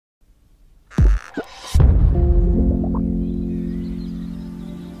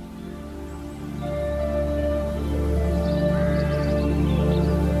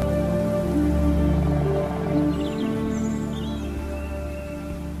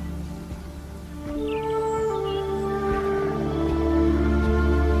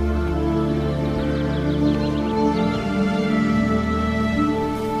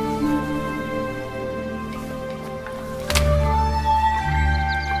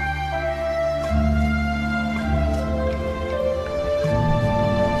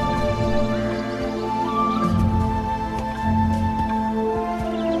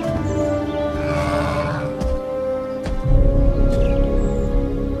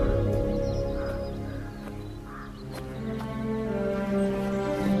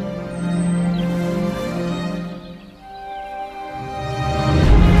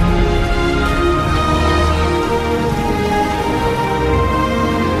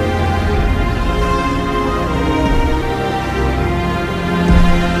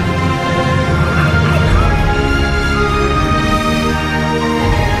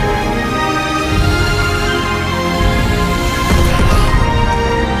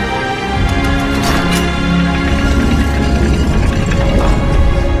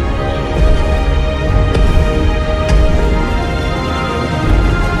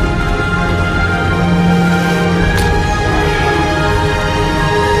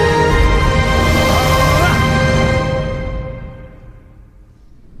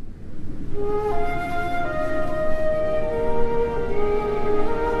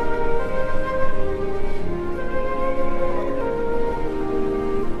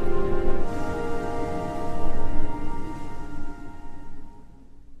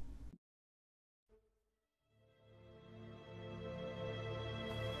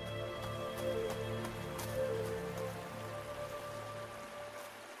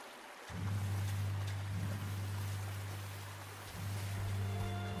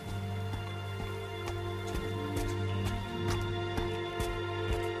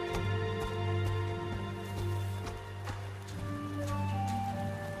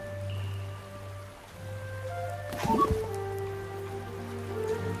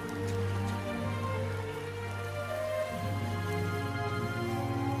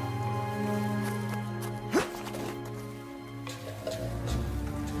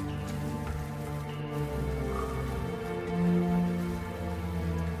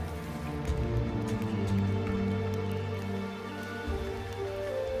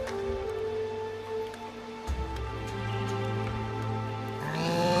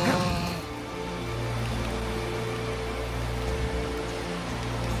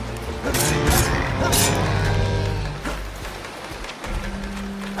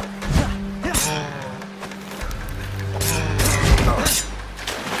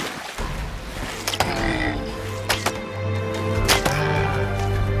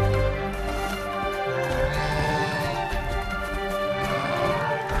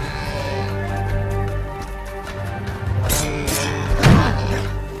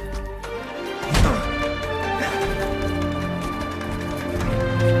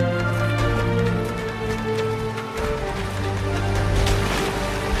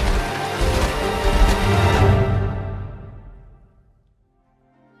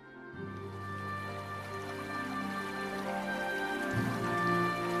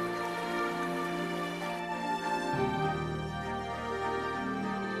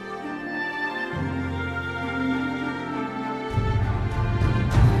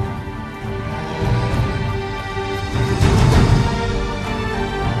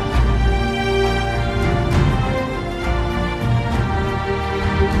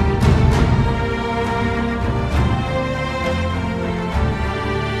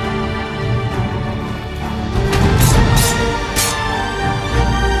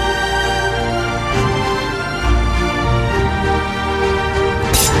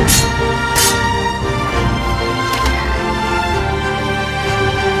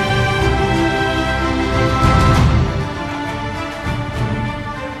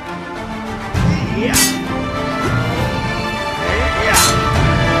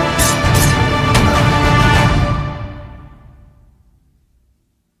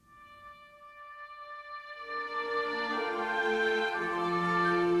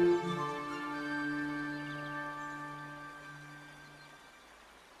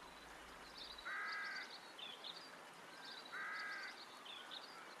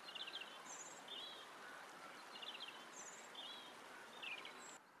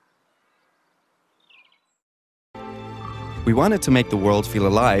We wanted to make the world feel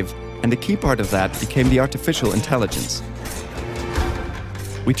alive, and the key part of that became the artificial intelligence.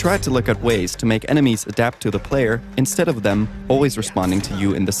 We tried to look at ways to make enemies adapt to the player instead of them always responding to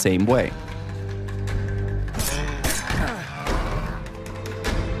you in the same way.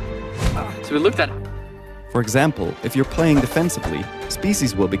 So we looked at, for example, if you're playing defensively,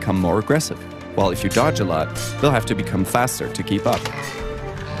 species will become more aggressive, while if you dodge a lot, they'll have to become faster to keep up.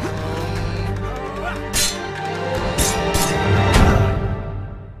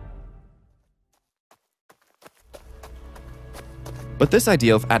 But this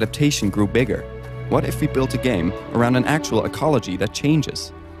idea of adaptation grew bigger. What if we built a game around an actual ecology that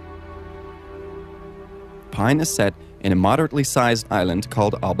changes? Pine is set in a moderately sized island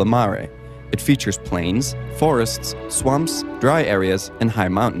called Albamare. It features plains, forests, swamps, dry areas, and high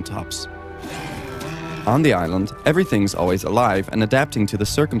mountaintops. On the island, everything's always alive and adapting to the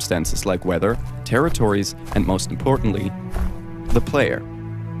circumstances like weather, territories, and most importantly, the player.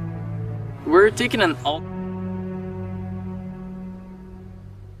 we're taking an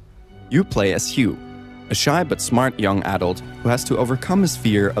You play as Hugh, a shy but smart young adult who has to overcome his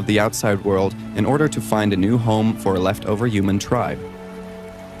fear of the outside world in order to find a new home for a leftover human tribe.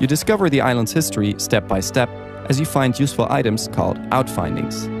 You discover the island's history step by step as you find useful items called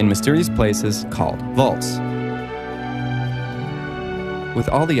outfindings in mysterious places called vaults. With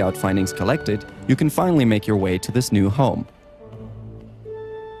all the outfindings collected, you can finally make your way to this new home.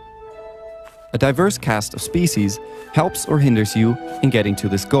 A diverse cast of species helps or hinders you in getting to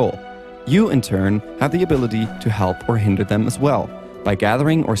this goal. You, in turn, have the ability to help or hinder them as well, by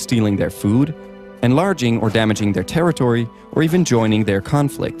gathering or stealing their food, enlarging or damaging their territory, or even joining their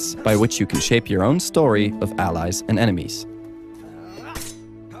conflicts, by which you can shape your own story of allies and enemies.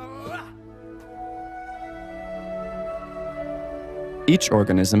 Each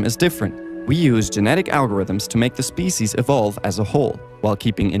organism is different. We use genetic algorithms to make the species evolve as a whole, while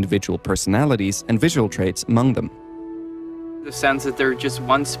keeping individual personalities and visual traits among them. the sense that they're just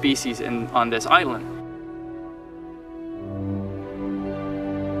one species on this island.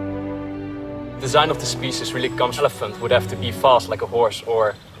 The design of the species really comes. An elephant would have to be fast like a horse,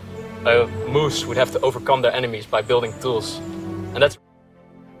 or a moose would have to overcome their enemies by building tools. And that's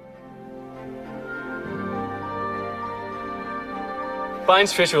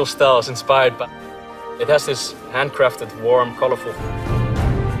Pine's visual style is inspired by it has this handcrafted, warm, colorful.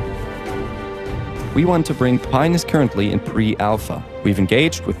 We want to bring Pine is currently in pre-alpha. We've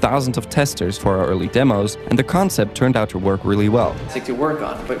engaged with thousands of testers for our early demos, and the concept turned out to work really well. To work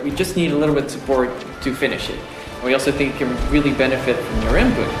on, but we just need a little bit of support to finish it. And we also think it can really benefit from your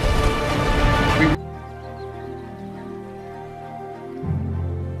input.